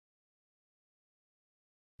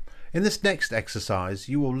In this next exercise,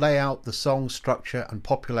 you will lay out the song structure and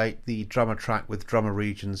populate the drummer track with drummer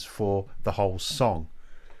regions for the whole song.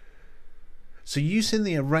 So using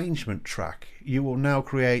the arrangement track, you will now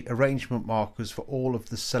create arrangement markers for all of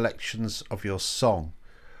the selections of your song.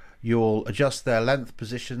 You'll adjust their length,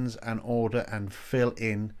 positions and order and fill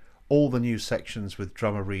in all the new sections with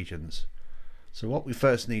drummer regions. So what we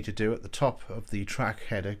first need to do at the top of the track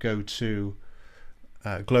header, go to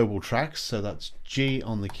global tracks, so that's G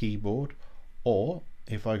on the keyboard, or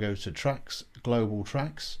if I go to tracks, global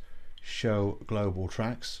tracks, show global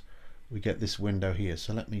tracks, we get this window here.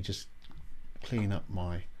 So let me just clean up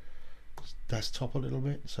my desktop a little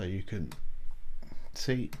bit so you can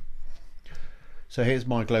see. So here's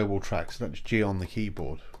my global tracks, so that's G on the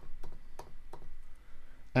keyboard.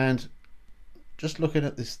 And just looking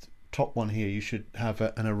at this top one here, you should have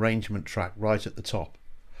an arrangement track right at the top.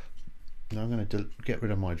 Now I'm going to get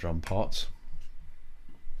rid of my drum parts.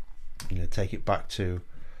 I'm going to take it back to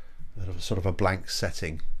sort of a blank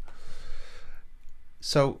setting.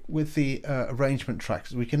 So with the arrangement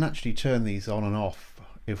tracks, we can actually turn these on and off.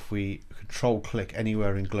 If we control click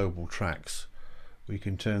anywhere in global tracks, we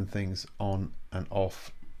can turn things on and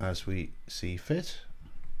off as we see fit.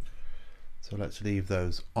 So let's leave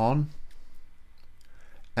those on.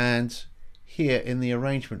 And here in the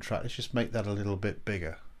arrangement track, let's just make that a little bit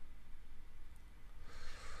bigger.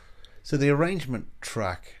 So the arrangement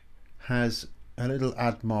track has a little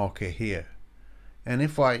add marker here, and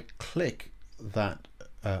if I click that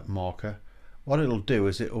marker, what it'll do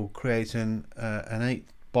is it will create an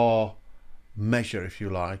 8-bar measure, if you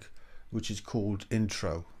like, which is called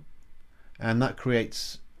intro, and that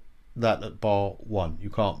creates that at bar 1. You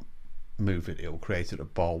can't move it, it will create it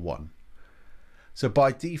at bar 1. So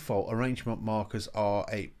by default, arrangement markers are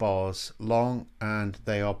 8 bars long, and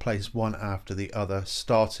they are placed one after the other,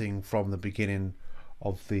 starting from the beginning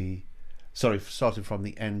of the starting from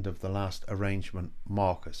the end of the last arrangement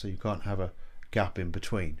marker, so you can't have a gap in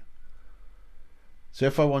between. So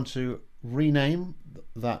if I want to rename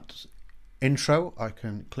that intro, I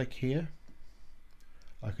can click here,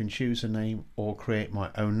 I can choose a name or create my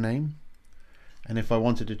own name, and if I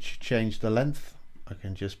wanted to change the length, I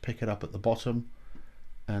can just pick it up at the bottom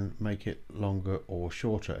and make it longer or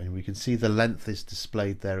shorter, and we can see the length is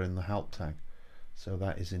displayed there in the help tag, so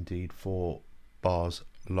that is indeed 4 bars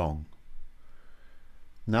long.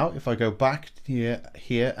 Now if I go back here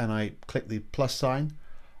and I click the plus sign,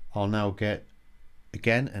 I'll now get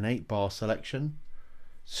again an 8-bar selection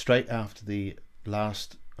straight after the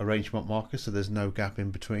last arrangement marker, so there's no gap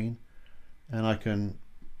in between, and I can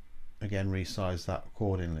again resize that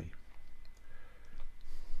accordingly.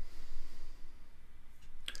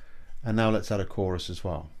 And now let's add a chorus as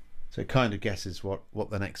well. So it kind of guesses what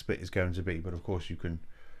the next bit is going to be, but of course you can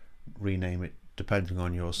rename it depending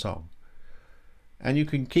on your song. And you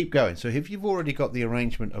can keep going. So if you've already got the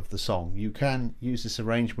arrangement of the song, you can use this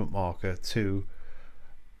arrangement marker to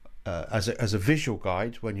as a visual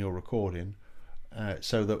guide when you're recording,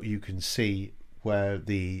 so that you can see where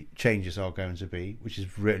the changes are going to be, which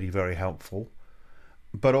is really very helpful.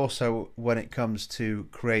 But also when it comes to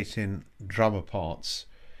creating drummer parts,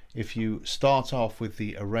 if you start off with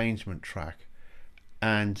the arrangement track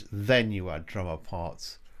and then you add drummer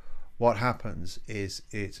parts, what happens is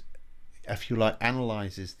it, if you like,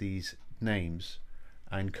 analyzes these names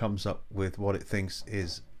and comes up with what it thinks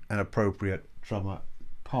is an appropriate drummer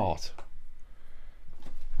part.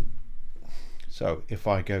 So if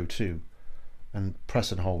I go to and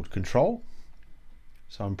press and hold control,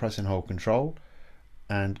 so I'm pressing hold control,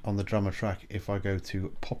 and on the drummer track, if I go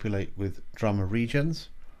to populate with drummer regions,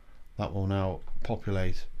 that will now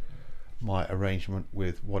populate my arrangement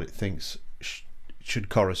with what it thinks should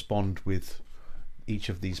correspond with each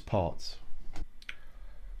of these parts.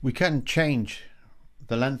 We can change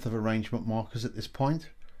the length of arrangement markers at this point,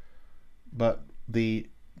 but the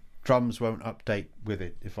drums won't update with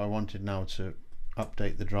it. If I wanted now to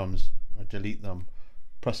update the drums, I delete them,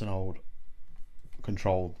 press and hold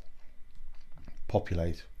control,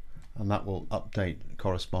 populate, and that will update,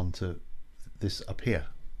 correspond to this up here.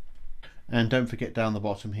 And don't forget, down the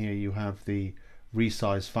bottom here you have the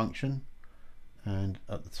resize function, and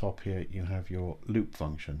at the top here you have your loop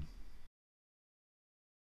function.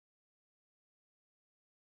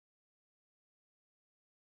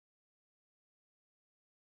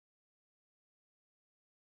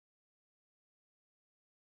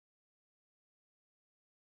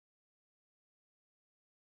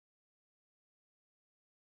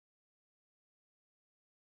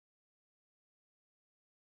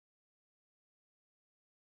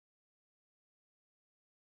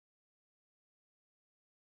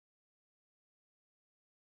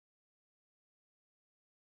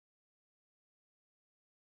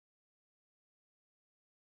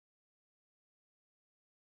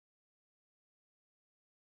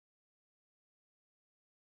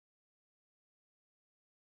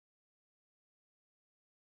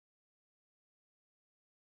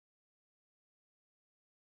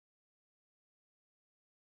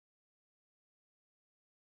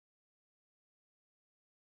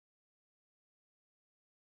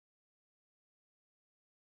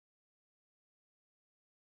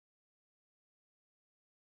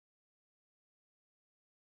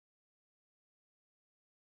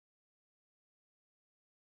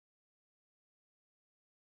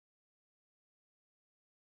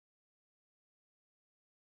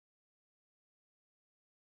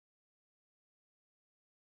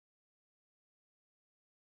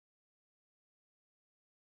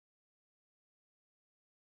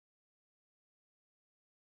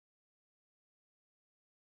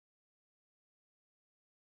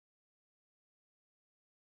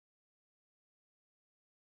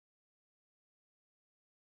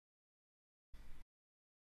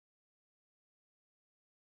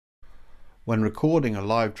 When recording a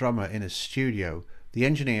live drummer in a studio, the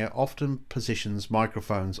engineer often positions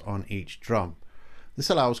microphones on each drum. This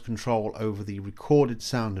allows control over the recorded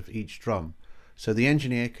sound of each drum, so the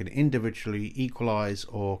engineer can individually equalize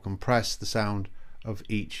or compress the sound of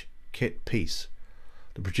each kit piece.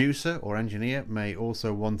 The producer or engineer may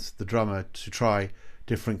also want the drummer to try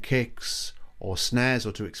different kicks or snares,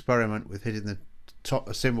 or to experiment with hitting the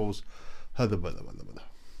top cymbals.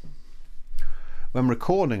 When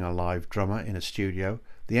recording a live drummer in a studio,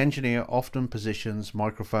 the engineer often positions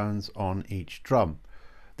microphones on each drum.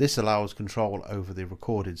 This allows control over the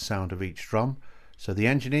recorded sound of each drum, so the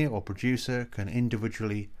engineer or producer can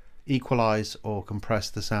individually equalize or compress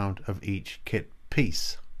the sound of each kit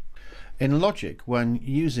piece. In Logic, when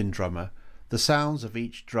using Drummer, the sounds of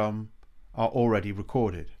each drum are already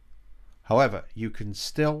recorded. However, you can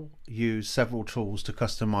still use several tools to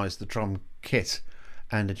customize the drum kit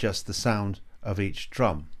and adjust the sound of each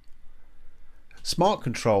drum. Smart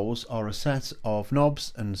controls are a set of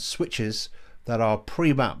knobs and switches that are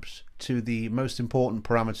pre-mapped to the most important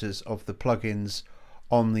parameters of the plugins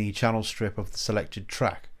on the channel strip of the selected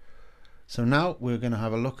track. So now we're going to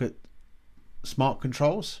have a look at smart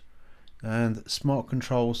controls, and smart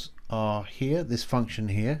controls are here, this function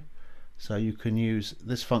here. So you can use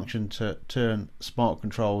this function to turn smart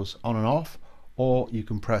controls on and off, or you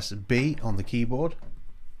can press B on the keyboard.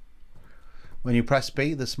 When you press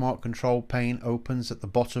B, the smart control pane opens at the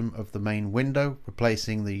bottom of the main window,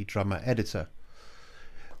 replacing the drummer editor.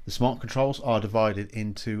 The smart controls are divided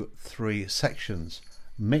into three sections: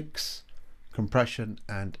 mix, compression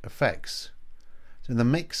and effects. So in the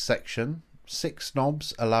mix section, 6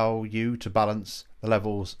 knobs allow you to balance the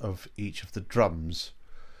levels of each of the drums.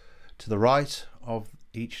 To the right of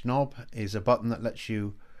each knob is a button that lets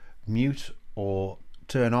you mute or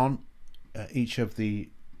turn on each of the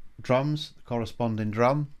drums, the corresponding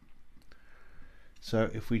drum.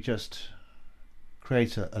 So if we just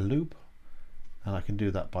create a loop, and I can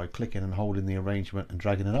do that by clicking and holding the arrangement and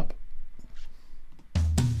dragging it up.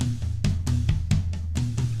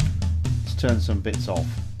 Let's turn some bits off.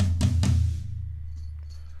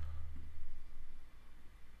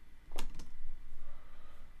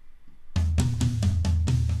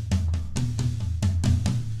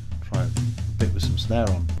 Try a bit with some snare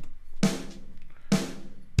on.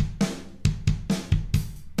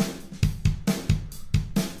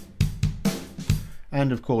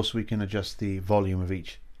 And of course we can adjust the volume of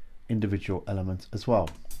each individual element as well.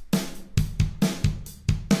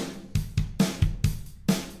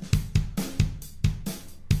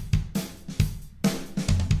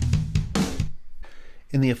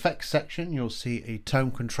 In the effects section, you'll see a tone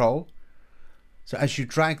control. So as you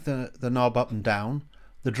drag the knob up and down,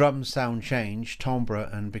 the drums sound change, timbre,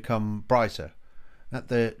 and become brighter. At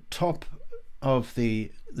the top of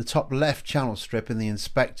the top left channel strip in the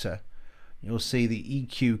inspector, you'll see the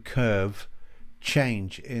EQ curve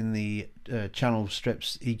change in the channel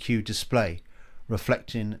strip's EQ display,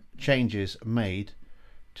 reflecting changes made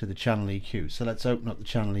to the channel EQ. So let's open up the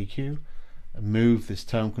channel EQ and move this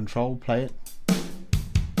tone control, play it.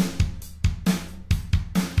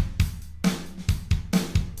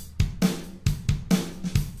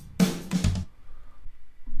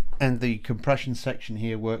 And the compression section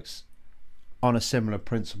here works on a similar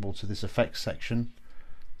principle to this effects section.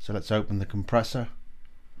 So let's open the compressor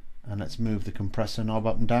and let's move the compressor knob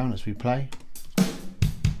up and down as we play.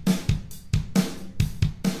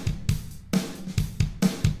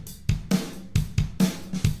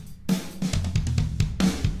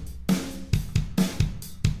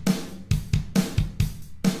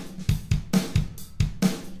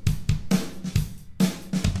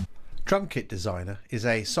 Drum Kit Designer is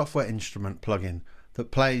a software instrument plugin that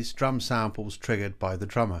plays drum samples triggered by the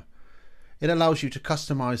drummer. It allows you to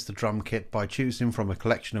customize the drum kit by choosing from a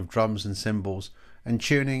collection of drums and cymbals and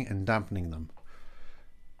tuning and dampening them.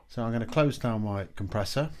 So I'm going to close down my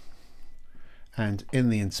compressor, and in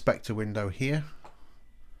the inspector window here,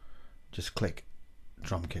 just click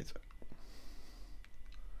Drum Kit.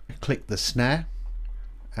 Click the snare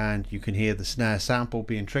and you can hear the snare sample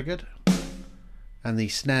being triggered, and the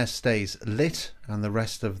snare stays lit and the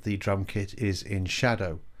rest of the drum kit is in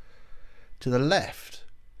shadow. To the left,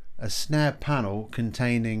 a snare panel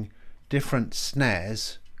containing different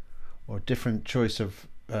snares, or different choice of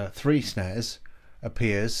 3 snares,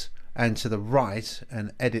 appears, and to the right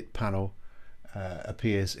an edit panel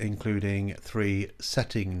appears, including 3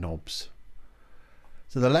 setting knobs.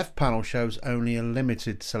 So the left panel shows only a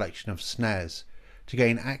limited selection of snares. To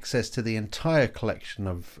gain access to the entire collection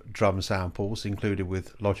of drum samples included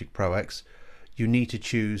with Logic Pro X, you need to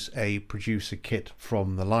choose a producer kit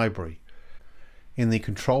from the library. In the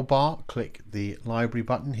control bar, click the library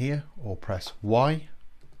button here or press Y.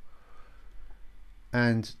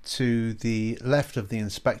 And to the left of the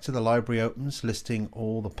inspector, the library opens, listing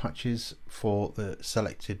all the patches for the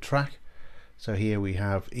selected track. So here we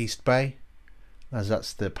have East Bay, as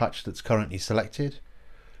that's the patch that's currently selected.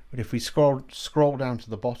 But if we scroll down to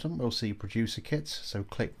the bottom, we'll see producer kits. So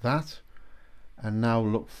click that, and now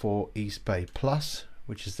look for East Bay Plus,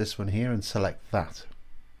 which is this one here, and select that.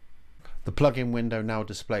 The plugin window now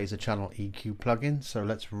displays a channel EQ plugin. So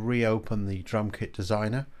let's reopen the Drum Kit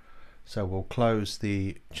Designer. So we'll close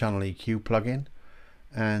the channel EQ plugin,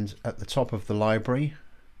 and at the top of the library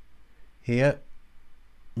here,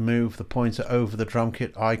 move the pointer over the drum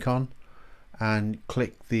kit icon and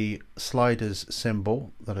click the sliders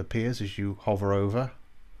symbol that appears as you hover over,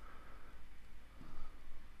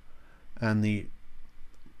 and the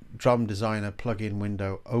Drum Designer plugin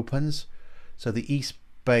window opens. So the East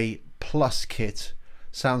Bay Plus kit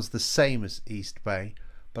sounds the same as East Bay,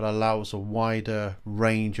 but allows a wider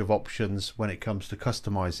range of options when it comes to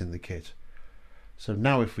customizing the kit. So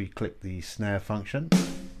now if we click the snare function,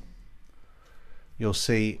 you'll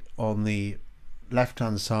see on the left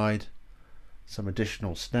hand side some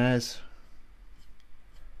additional snares,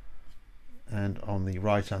 and on the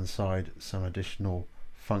right hand side some additional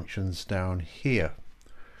functions down here.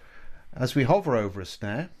 As we hover over a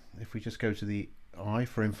snare, if we just go to the eye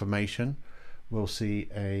for information, we'll see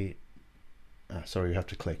a sorry, you have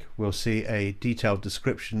to click. We'll see a detailed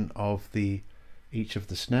description of each of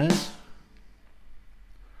the snares,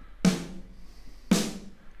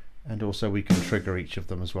 and also we can trigger each of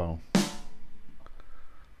them as well.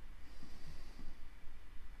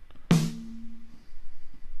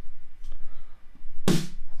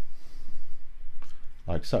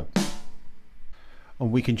 Like so.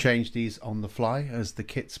 And we can change these on the fly as the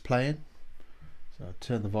kit's playing. So I'll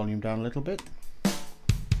turn the volume down a little bit.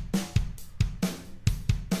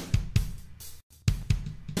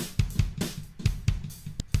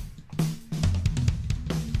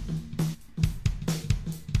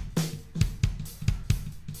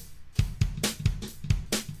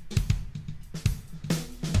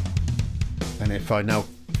 And if I now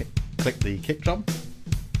click the kick drum,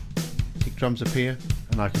 kick drums appear,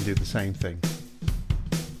 and I can do the same thing.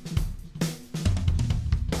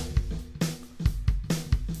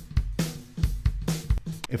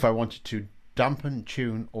 If I wanted to dampen,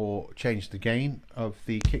 tune, or change the gain of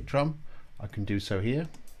the kick drum, I can do so here.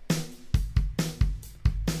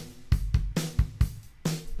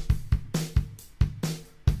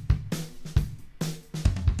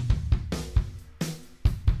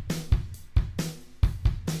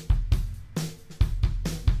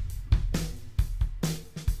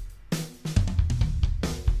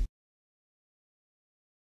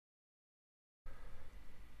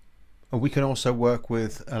 We can also work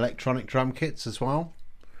with electronic drum kits as well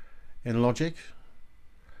in Logic.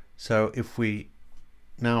 So if we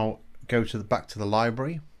now go to back to the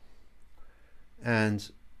library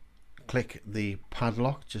and click the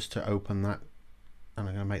padlock just to open that, and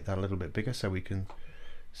I'm going to make that a little bit bigger so we can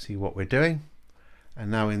see what we're doing.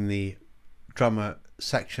 And now in the drummer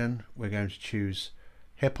section, we're going to choose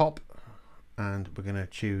hip hop, and we're going to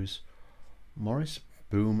choose Morris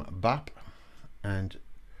Boom Bap, and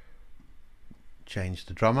change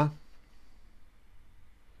the drummer.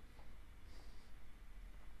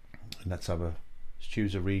 And let's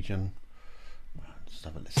choose a region. Let's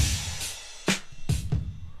have a listen.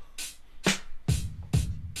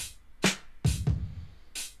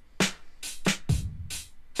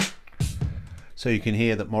 So you can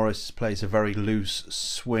hear that Morris plays a very loose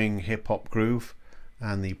swing hip hop groove,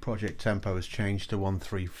 and the project tempo has changed to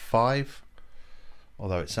 135,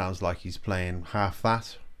 although it sounds like he's playing half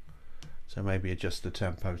that. So maybe adjust the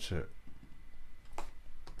tempo to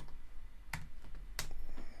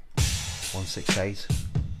 168.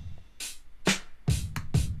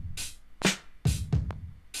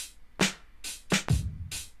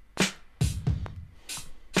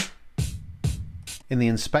 In the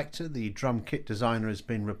inspector, the drum kit designer has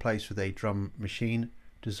been replaced with a drum machine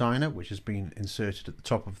designer, which has been inserted at the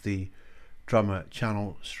top of the drummer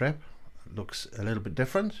channel strip. It looks a little bit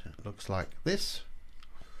different. It looks like this.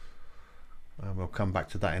 We'll come back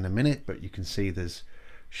to that in a minute, but you can see there's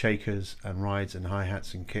shakers and rides and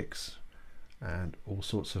hi-hats and kicks and all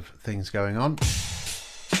sorts of things going on.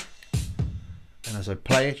 And as I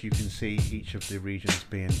play it, you can see each of the regions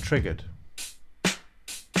being triggered.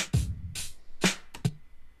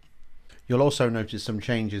 You'll also notice some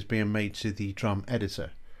changes being made to the drum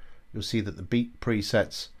editor. You'll see that the beat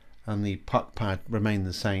presets and the puck pad remain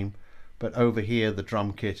the same, but over here the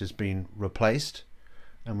drum kit has been replaced,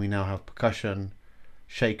 and we now have percussion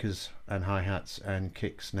shakers and hi-hats and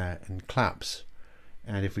kick, snare and claps.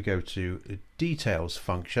 And if we go to the details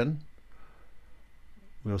function,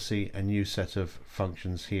 we'll see a new set of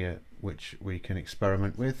functions here which we can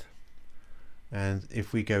experiment with. And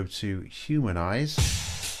if we go to humanize,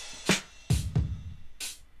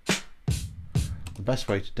 the best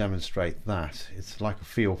way to demonstrate that, it's like a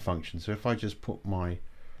feel function. So if I just put my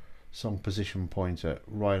song position pointer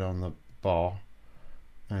right on the bar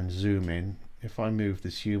and zoom in, if I move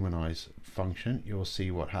this humanize function, you'll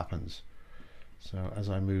see what happens. So as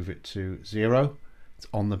I move it to 0, it's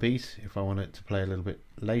on the beat. If I want it to play a little bit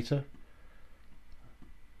later,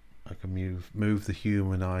 I can move the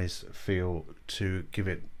humanize feel to give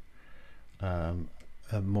it a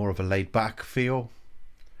more of a laid back feel.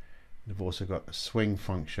 We've also got a swing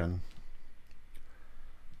function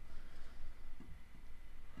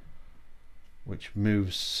which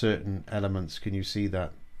moves certain elements. Can you see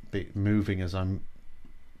that bit moving as I'm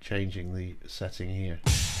changing the setting here?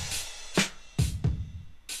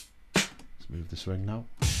 Let's move the swing now.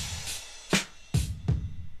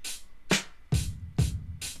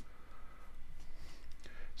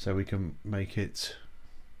 So we can make it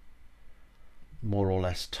more or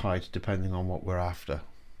less tight depending on what we're after.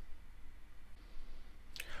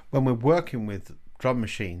 When we're working with drum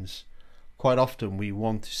machines, quite often we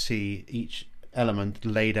want to see each element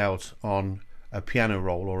laid out on a piano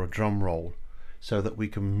roll or a drum roll so that we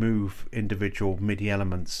can move individual MIDI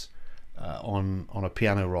elements on a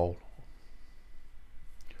piano roll.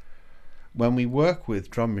 When we work with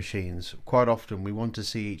drum machines, quite often we want to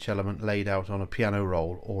see each element laid out on a piano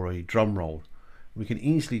roll or a drum roll. We can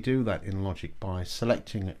easily do that in Logic by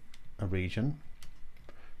selecting a region.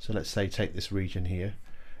 So let's say take this region here,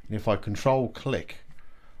 and if I control click,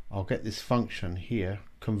 I'll get this function here,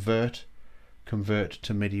 convert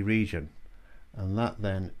to MIDI region, and that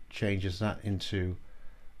then changes that into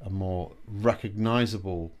a more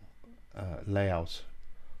recognizable layout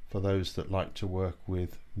for those that like to work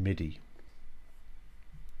with MIDI.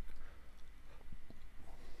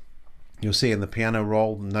 You'll see in the piano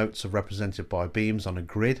roll, the notes are represented by beams on a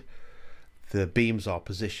grid. The beams are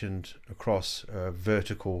positioned across a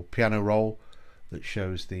vertical piano roll that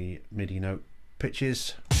shows the MIDI note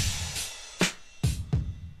pitches.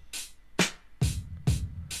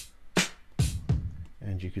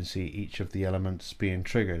 And you can see each of the elements being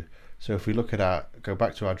triggered. So if we look at go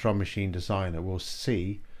back to our drum machine designer, we'll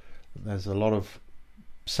see that there's a lot of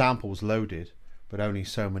samples loaded, but only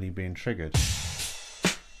so many being triggered.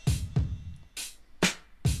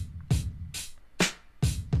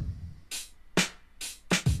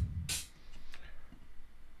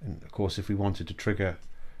 And of course, if we wanted to trigger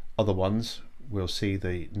other ones, we'll see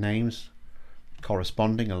the names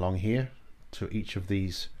corresponding along here to each of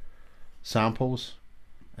these samples,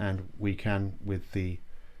 and we can, with the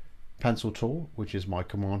pencil tool, which is my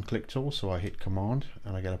command click tool, so I hit command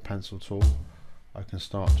and I get a pencil tool, I can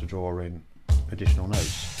start to draw in additional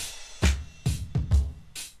notes.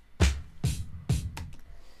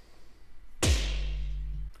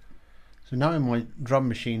 So now in my drum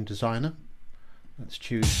machine designer, let's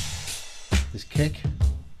choose this kick.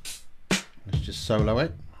 Let's just solo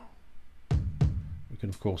it. We can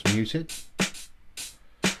of course mute it.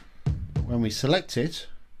 But when we select it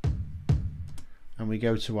and we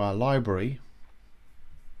go to our library,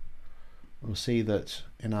 we'll see that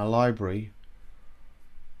in our library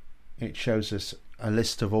it shows us a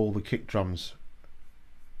list of all the kick drums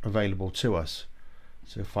available to us.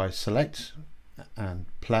 So if I select and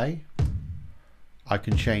play, I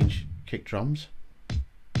can change kick drums.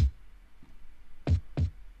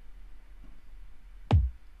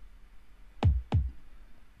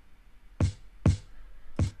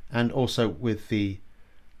 And also with the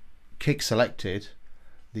kick selected,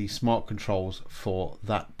 the smart controls for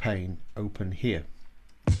that pane open here.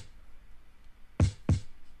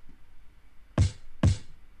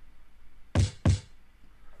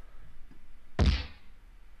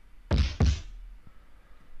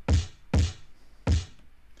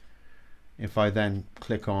 If I then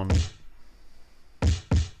click on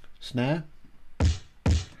snare,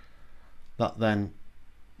 that then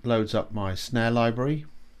loads up my snare library.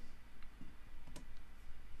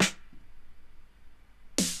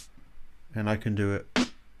 And I can do a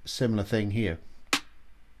similar thing here.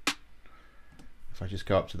 If I just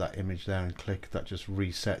go up to that image there and click, that just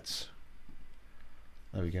resets.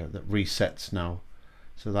 There we go, that resets now.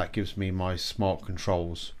 So that gives me my smart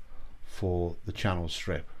controls for the channel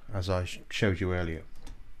strip, as I showed you earlier.